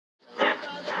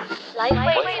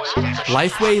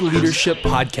Lifeway Leadership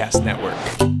Podcast Network.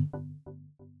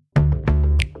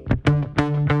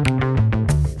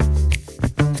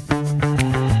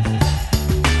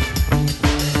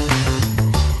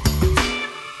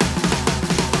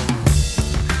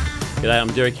 G'day, I'm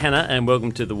Derek Hanna and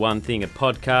welcome to The One Thing, a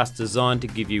podcast designed to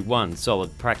give you one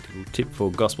solid practical tip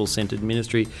for gospel-centered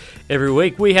ministry every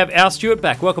week. We have Al Stewart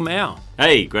back. Welcome, Al.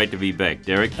 Hey, great to be back,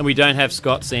 Derek. And we don't have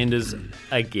Scott Sanders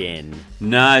again.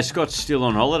 No, Scott's still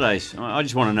on holidays. I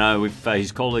just want to know if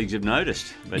his colleagues have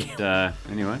noticed. But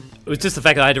anyway. It was just the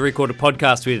fact that I had to record a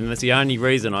podcast with him. That's the only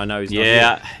reason I know he's not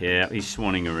here. Yeah, he's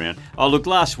swanning around. Oh, look,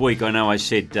 last week I know I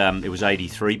said it was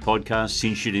 83 podcasts.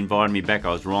 Since you'd invited me back,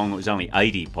 I was wrong. It was only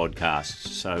 80 podcasts.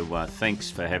 So thanks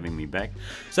for having me back.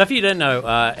 So if you don't know,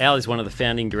 Al is one of the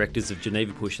founding directors of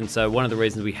Geneva Push. And so one of the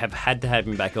reasons we have had to have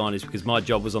him back on is because my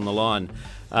job was on the line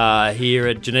here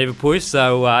at Geneva Push.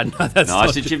 So no, that's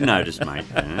nice that you've noticed, mate.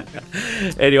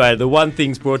 Anyway, The One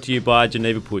Thing's brought to you by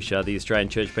Geneva Push, the Australian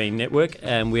Church Being Network,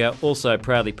 and we are also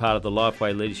proudly part of the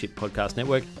Lifeway Leadership Podcast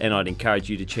Network. And I'd encourage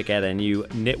you to check out our new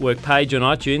network page on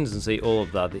iTunes and see all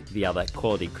of the other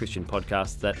quality Christian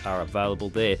podcasts that are available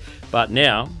there. But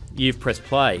now you've pressed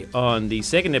play on the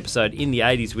second episode in the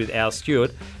 80s with Al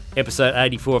Stewart, episode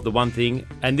 84 of The One Thing,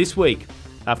 and this week,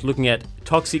 after looking at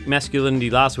toxic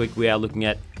masculinity last week, we are looking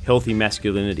at healthy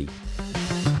masculinity.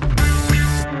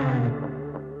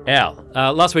 Al,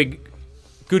 last week,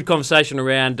 good conversation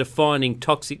around defining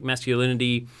toxic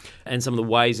masculinity and some of the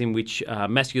ways in which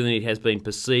masculinity has been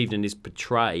perceived and is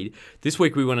portrayed. This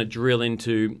week we want to drill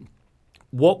into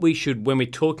what we should, when we're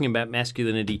talking about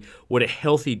masculinity, what a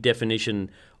healthy definition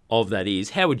of that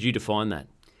is. How would you define that?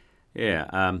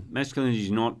 Yeah, masculinity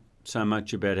is not so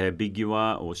much about how big you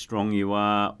are or strong you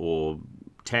are or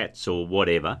tats or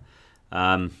whatever.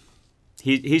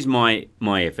 Here's my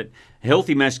effort.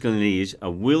 Healthy masculinity is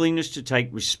a willingness to take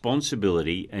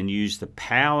responsibility and use the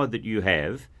power that you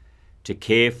have to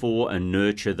care for and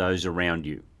nurture those around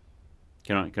you.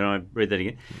 Can I read that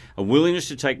again? A willingness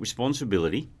to take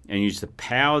responsibility and use the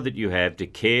power that you have to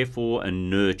care for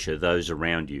and nurture those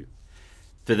around you.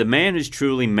 For the man who's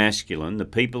truly masculine, the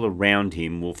people around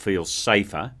him will feel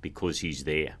safer because he's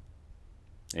there.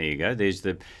 There you go.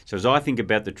 So as I think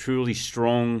about the truly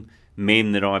strong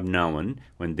men that I've known,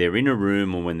 when they're in a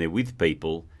room or when they're with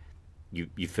people,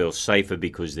 you feel safer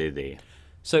because they're there.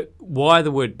 So why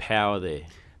the word power there?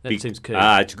 That seems key.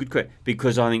 It's a good question.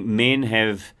 Because I think men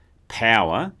have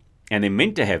power, and they're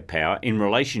meant to have power in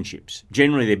relationships.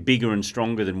 Generally, they're bigger and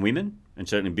stronger than women, and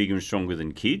certainly bigger and stronger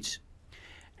than kids.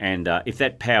 And if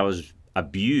that power's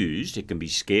abused, it can be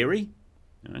scary.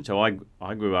 So I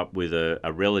grew up with a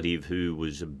relative who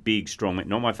was a big, strong man,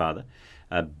 not my father,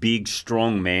 a big,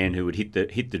 strong man who would hit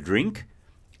the drink.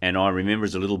 And I remember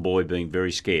as a little boy being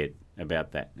very scared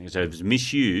about that. So it was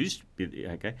misused,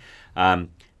 okay.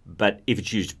 But if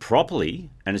it's used properly,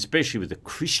 and especially with a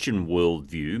Christian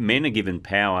worldview, men are given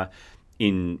power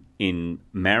in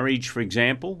marriage, for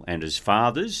example, and as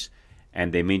fathers,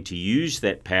 and they're meant to use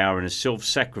that power in a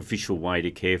self-sacrificial way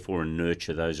to care for and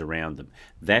nurture those around them.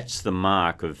 That's the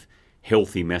mark of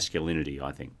healthy masculinity,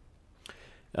 I think.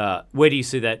 Where do you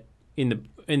see that in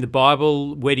the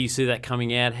Bible? Where do you see that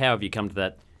coming out? How have you come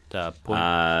to that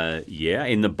point?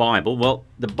 In the Bible. Well,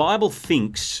 the Bible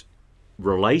thinks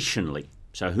relationally.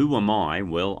 So who am I?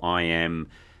 Well, I am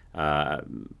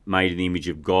made in the image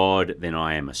of God, then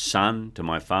I am a son to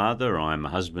my father, I am a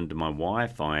husband to my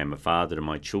wife, I am a father to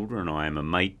my children, I am a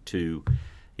mate to,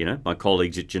 my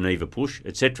colleagues at Geneva Push,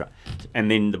 etc.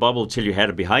 And then the Bible will tell you how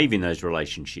to behave in those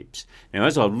relationships. Now,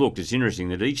 as I've looked, it's interesting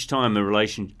that each time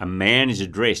a man is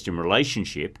addressed in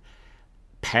relationship,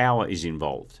 power is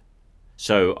involved.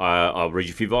 So I'll read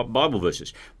you a few Bible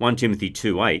verses. 1 Timothy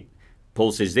 2:8.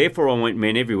 Paul says, "Therefore I want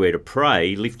men everywhere to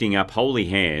pray, lifting up holy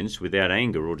hands without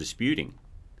anger or disputing."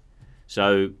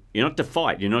 So you're not to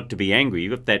fight, you're not to be angry.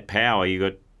 You've got that power, you've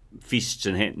got fists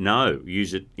and hands. No,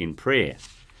 use it in prayer.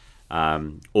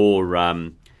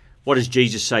 What does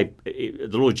Jesus say?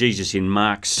 The Lord Jesus in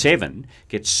Mark 7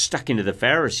 gets stuck into the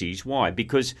Pharisees. Why?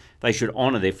 Because they should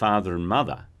honour their father and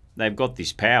mother. They've got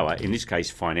this power, in this case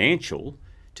financial,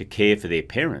 to care for their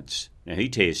parents. Now he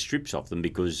tears strips off them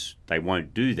because they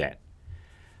won't do that.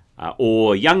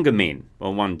 Or younger men.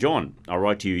 Well, 1 John, I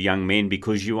write to you young men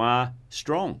because you are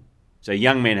strong. So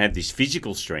young men have this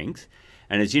physical strength,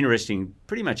 and it's interesting,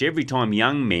 pretty much every time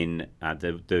young men,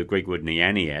 the Greek word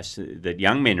neanias, that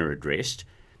young men are addressed,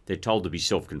 they're told to be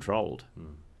self-controlled.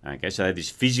 Okay, so they have this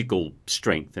physical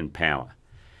strength and power.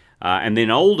 And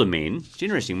then older men, it's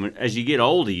interesting, as you get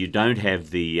older, you don't have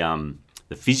the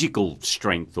physical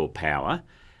strength or power,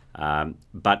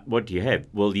 but what do you have?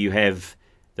 Well, you have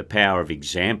the power of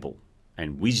example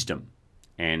and wisdom.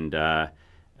 And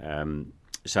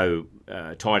so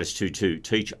Titus 2:2,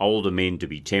 teach older men to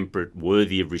be temperate,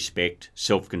 worthy of respect,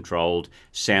 self-controlled,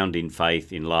 sound in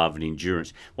faith, in love and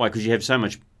endurance. Why? Because you have so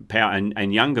much power,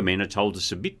 and younger men are told to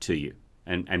submit to you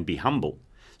and be humble.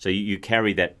 So you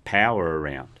carry that power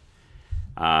around.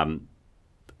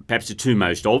 Perhaps the two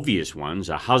most obvious ones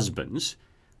are husbands.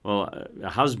 Well, a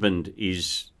husband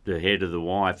is the head of the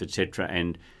wife, etc.,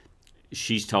 and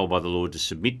she's told by the Lord to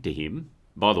submit to him.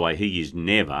 By the way, he is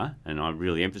never, and I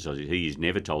really emphasise it, he is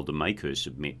never told to make her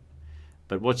submit.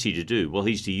 But what's he to do? Well,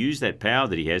 he's to use that power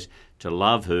that he has to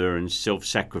love her and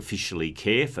self-sacrificially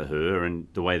care for her in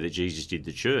the way that Jesus did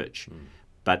the church.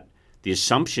 But the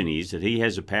assumption is that he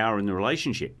has a power in the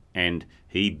relationship and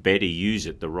he better use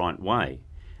it the right way.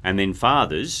 And then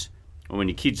fathers, when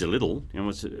your kids are little,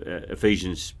 what's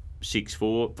Ephesians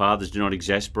 6:4, fathers, do not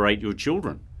exasperate your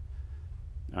children.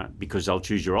 Because they'll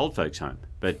choose your old folks home.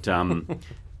 But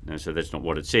no, so that's not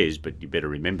what it says, but you better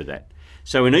remember that.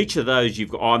 So in each of those you've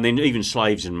got, and then even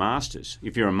slaves and masters.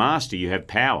 If you're a master, you have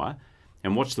power.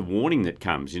 And what's the warning that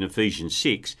comes? In Ephesians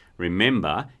 6,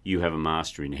 remember, you have a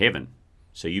master in heaven.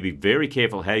 So you be very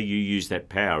careful how you use that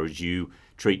power as you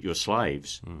treat your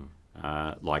slaves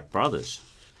like brothers.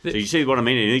 So you see what I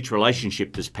mean? In each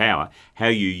relationship there's power. How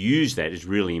you use that is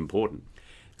really important.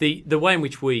 The way in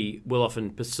which we will often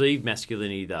perceive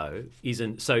masculinity, though,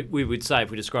 isn't... So we would say,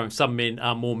 if we're describing some men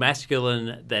are more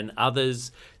masculine than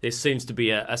others, there seems to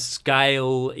be a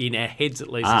scale in our heads, at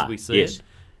least, as we see it.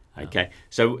 Okay.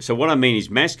 So what I mean is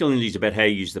masculinity is about how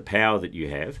you use the power that you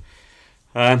have.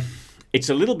 It's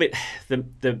a little bit...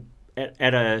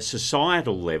 At a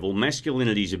societal level,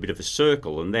 masculinity is a bit of a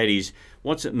circle, and that is,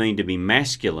 what's it mean to be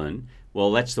masculine?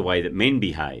 Well, that's the way that men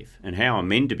behave. And how are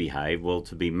men to behave? Well,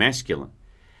 to be masculine.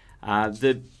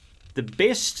 The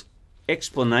best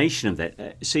explanation of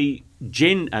that,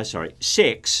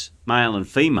 sex, male and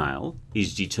female,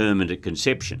 is determined at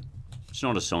conception. It's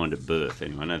not assigned at birth.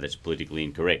 Anyway, I know that's politically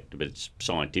incorrect, but it's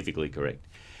scientifically correct.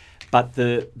 But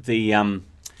the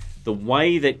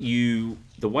way that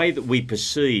we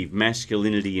perceive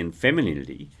masculinity and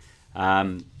femininity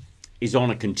is on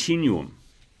a continuum.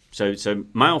 So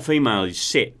male female is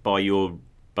set by your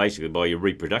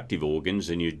reproductive organs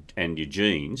and your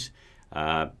genes.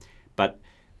 But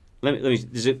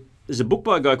there's a book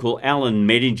by a guy called Alan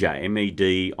Medinger,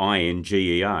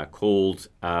 Medinger, called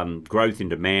Growth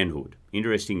into Manhood.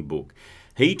 Interesting book.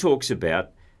 He talks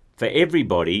about, for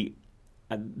everybody,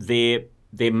 their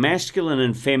masculine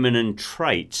and feminine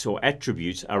traits or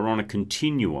attributes are on a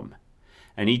continuum.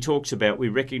 And he talks about, we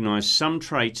recognise some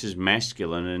traits as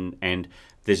masculine and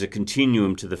there's a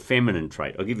continuum to the feminine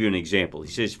trait. I'll give you an example. He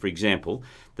says, for example,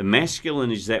 the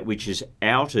masculine is that which is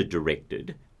outer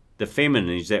directed. The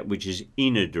feminine is that which is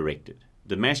inner directed.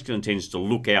 The masculine tends to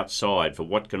look outside for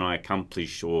what can I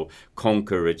accomplish or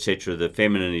conquer, etc. The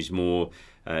feminine is more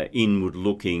inward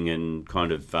looking and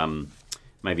kind of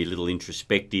maybe a little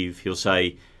introspective. He'll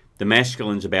say the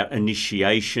masculine's about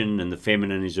initiation and the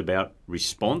feminine is about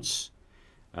response.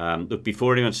 Look,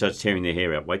 before anyone starts tearing their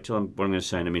hair out, wait till what I'm going to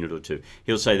say in a minute or two.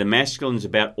 He'll say the masculine's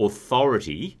about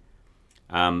authority,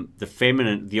 the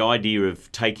feminine, the idea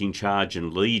of taking charge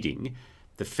and leading.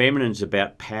 The feminine's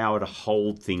about power to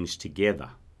hold things together.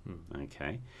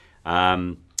 Okay.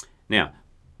 Now,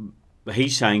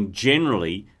 he's saying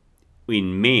generally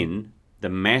in men, the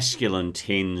masculine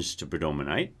tends to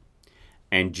predominate,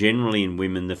 and generally in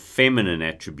women, the feminine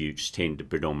attributes tend to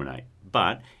predominate.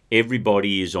 But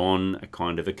everybody is on a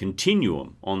kind of a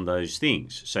continuum on those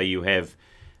things. So you have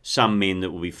some men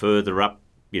that will be further up,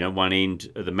 one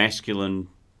end of the masculine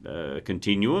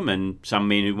continuum, and some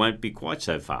men who won't be quite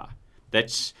so far.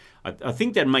 I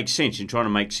think that makes sense in trying to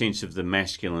make sense of the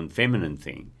masculine-feminine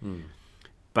thing.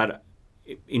 But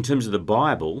in terms of the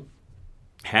Bible,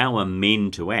 how are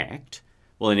men to act?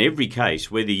 Well, in every case,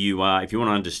 whether you are, if you want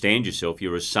to understand yourself,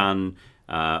 you're a son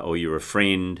or you're a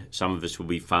friend, some of us will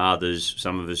be fathers,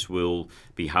 some of us will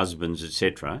be husbands,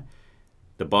 etc.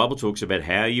 The Bible talks about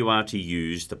how you are to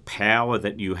use the power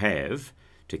that you have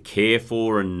to care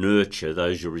for and nurture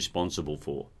those you're responsible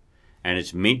for. And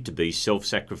it's meant to be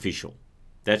self-sacrificial.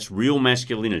 That's real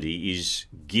masculinity, is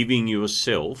giving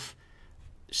yourself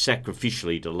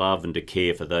sacrificially to love and to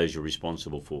care for those you're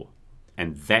responsible for.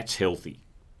 And that's healthy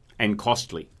and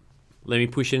costly. Let me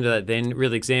push into that then.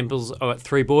 Real examples. I've got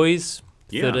 3 boys,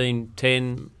 13,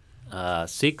 10,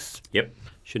 6. Yep.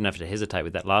 Shouldn't have to hesitate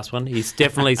with that last one. He's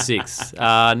definitely 6.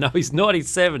 No, he's not. He's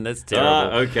 7. That's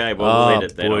terrible. Okay. Well, we'll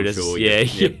edit that, I'm sure. Yeah.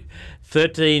 Yep.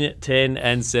 13, 10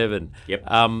 and 7. Yep.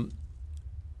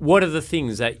 what are the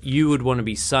things that you would want to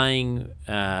be saying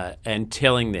and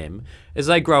telling them as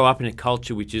they grow up in a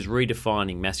culture which is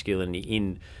redefining masculinity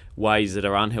in ways that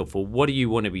are unhelpful? What do you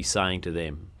want to be saying to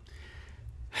them?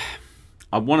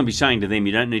 I want to be saying to them,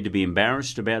 you don't need to be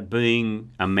embarrassed about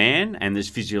being a man, and there's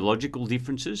physiological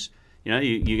differences. You know,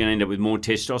 you're going to end up with more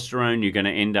testosterone. You're going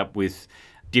to end up with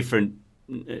different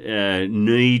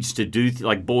needs to do,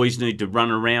 like boys need to run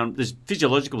around. There's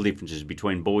physiological differences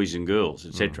between boys and girls,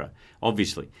 etc.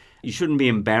 Obviously, you shouldn't be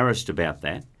embarrassed about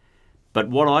that. But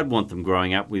what I'd want them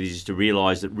growing up with is to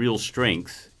realise that real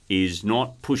strength is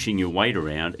not pushing your weight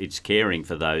around, it's caring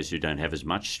for those who don't have as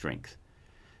much strength.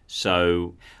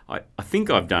 So I think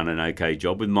I've done an okay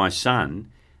job with my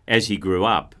son. As he grew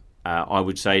up, I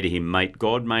would say to him, mate,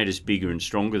 God made us bigger and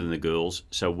stronger than the girls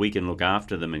so we can look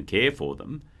after them and care for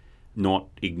them, not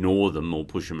ignore them or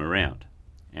push them around.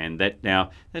 And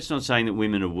that's not saying that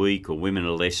women are weak or women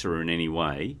are lesser in any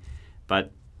way,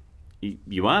 but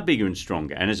you are bigger and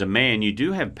stronger. And as a man, you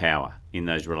do have power in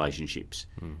those relationships.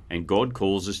 And God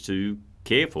calls us to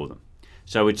care for them.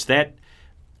 So it's that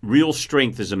real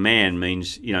strength as a man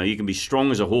means, you know, you can be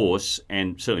strong as a horse,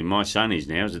 and certainly my son is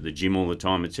now, he's at the gym all the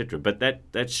time, etc. But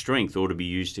that strength ought to be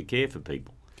used to care for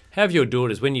people. How have your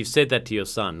daughters, when you've said that to your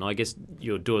son, I guess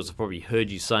your daughters have probably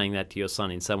heard you saying that to your son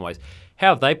in some ways, how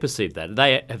have they perceived that?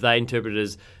 Have they interpreted it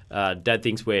as Dad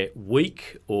thinks we're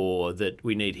weak, or that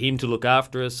we need him to look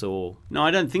after us? Or No,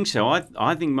 I don't think so.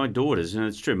 I think my daughters, and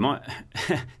it's true,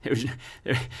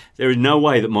 there is no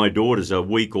way that my daughters are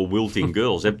weak or wilting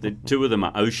girls. The two of them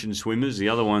are ocean swimmers. The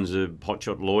other one's a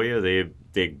hotshot lawyer.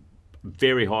 They're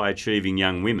very high-achieving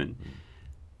young women.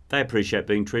 They appreciate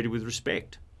being treated with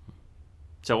respect.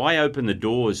 So I open the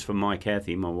doors for my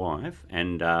Kathy, my wife,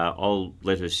 and I'll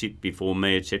let her sit before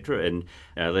me, etc., and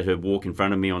let her walk in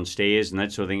front of me on stairs and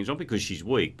that sort of thing. It's not because she's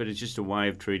weak, but it's just a way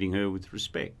of treating her with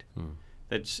respect.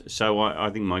 I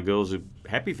think my girls are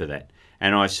happy for that.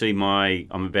 And I see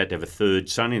I'm about to have a third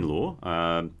son-in-law.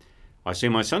 I see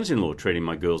my sons-in-law treating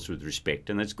my girls with respect,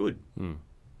 and that's good.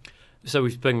 So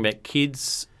we've spoken about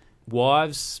kids,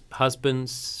 wives,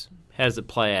 husbands. How does it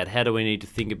play out? How do we need to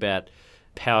think about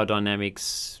power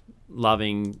dynamics,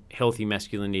 loving, healthy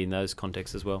masculinity in those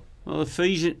contexts as well? Well,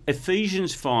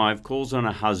 Ephesians 5 calls on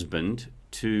a husband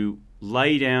to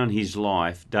lay down his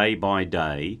life day by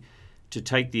day to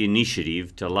take the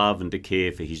initiative to love and to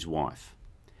care for his wife.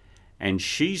 And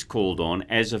she's called on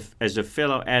as a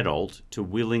fellow adult to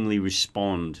willingly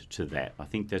respond to that. I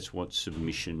think that's what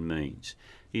submission means.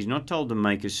 He's not told to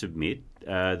make her submit.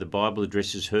 The Bible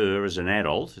addresses her as an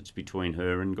adult. It's between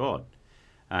her and God.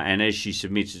 And as she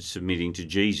submits, it's submitting to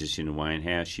Jesus in a way, and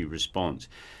how she responds.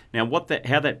 Now,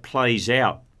 how that plays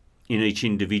out in each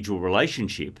individual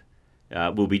relationship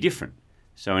will be different.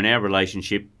 So in our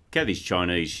relationship, Kathy's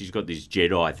Chinese. She's got this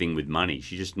Jedi thing with money.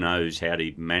 She just knows how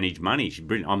to manage money. She's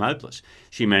brilliant. I'm hopeless.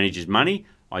 She manages money.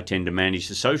 I tend to manage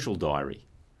the social diary.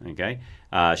 Okay.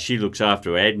 She looks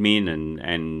after admin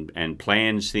and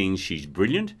plans things. She's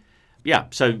brilliant. Yeah.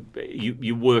 So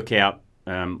you work out.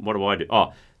 What do I do?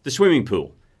 Oh, the swimming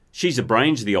pool. She's the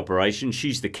brains of the operation.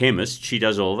 She's the chemist. She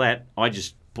does all that. I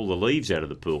just pull the leaves out of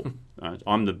the pool.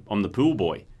 I'm the pool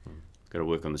boy. Got to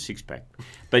work on the six-pack.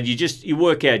 But you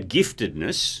work out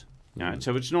giftedness.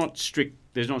 So it's not strict.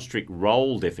 There's not strict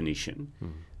role definition.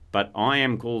 But I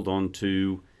am called on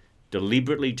to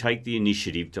deliberately take the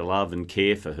initiative to love and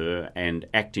care for her and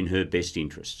act in her best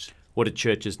interests. What do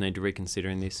churches need to reconsider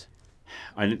in this?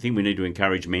 I don't think we need to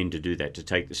encourage men to do that, to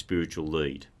take the spiritual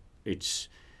lead. It's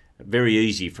very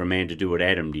easy for a man to do what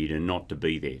Adam did and not to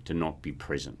be there, to not be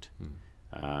present.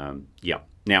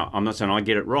 Now, I'm not saying I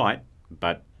get it right,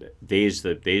 but there's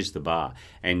the bar.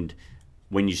 And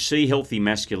when you see healthy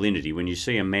masculinity, when you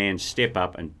see a man step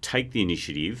up and take the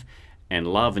initiative and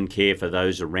love and care for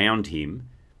those around him,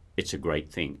 it's a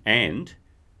great thing. And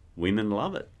women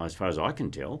love it, as far as I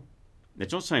can tell.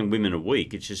 It's not saying women are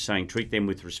weak, it's just saying treat them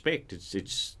with respect.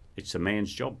 It's a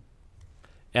man's job.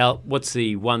 Al, what's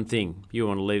the one thing you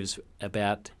want to leave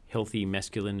about healthy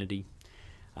masculinity?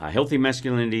 Healthy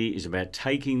masculinity is about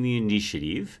taking the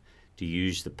initiative to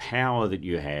use the power that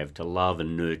you have to love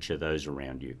and nurture those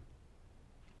around you.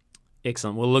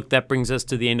 Excellent. Well, look, that brings us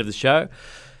to the end of the show.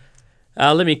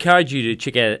 Let me encourage you to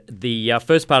check out the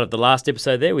first part of the last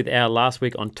episode there with Al last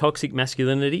week on toxic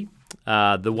masculinity.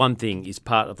 The One Thing is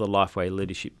part of the Lifeway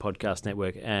Leadership Podcast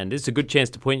Network, and it's a good chance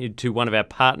to point you to one of our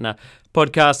partner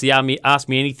podcasts, the Ask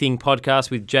Me Anything podcast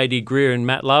with JD Greer and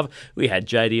Matt Love. We had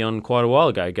JD on quite a while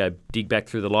ago. Go dig back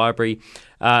through the library.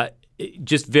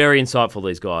 Just very insightful,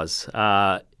 these guys.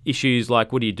 Issues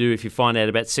like what do you do if you find out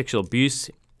about sexual abuse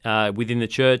within the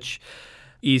church?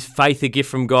 Is faith a gift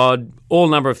from God? All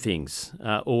number of things.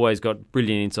 Always got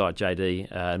brilliant insight, JD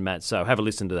and Matt. So have a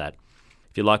listen to that.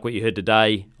 If you like what you heard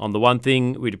today on The One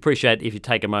Thing, we'd appreciate if you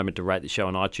take a moment to rate the show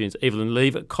on iTunes, even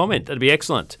leave a comment. That'd be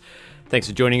excellent. Thanks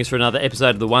for joining us for another episode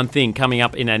of The One Thing. Coming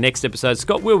up in our next episode,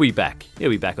 Scott will be back.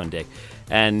 He'll be back on deck.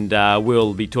 And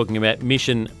we'll be talking about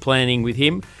mission planning with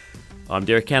him. I'm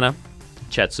Derek Hanna.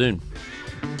 Chat soon.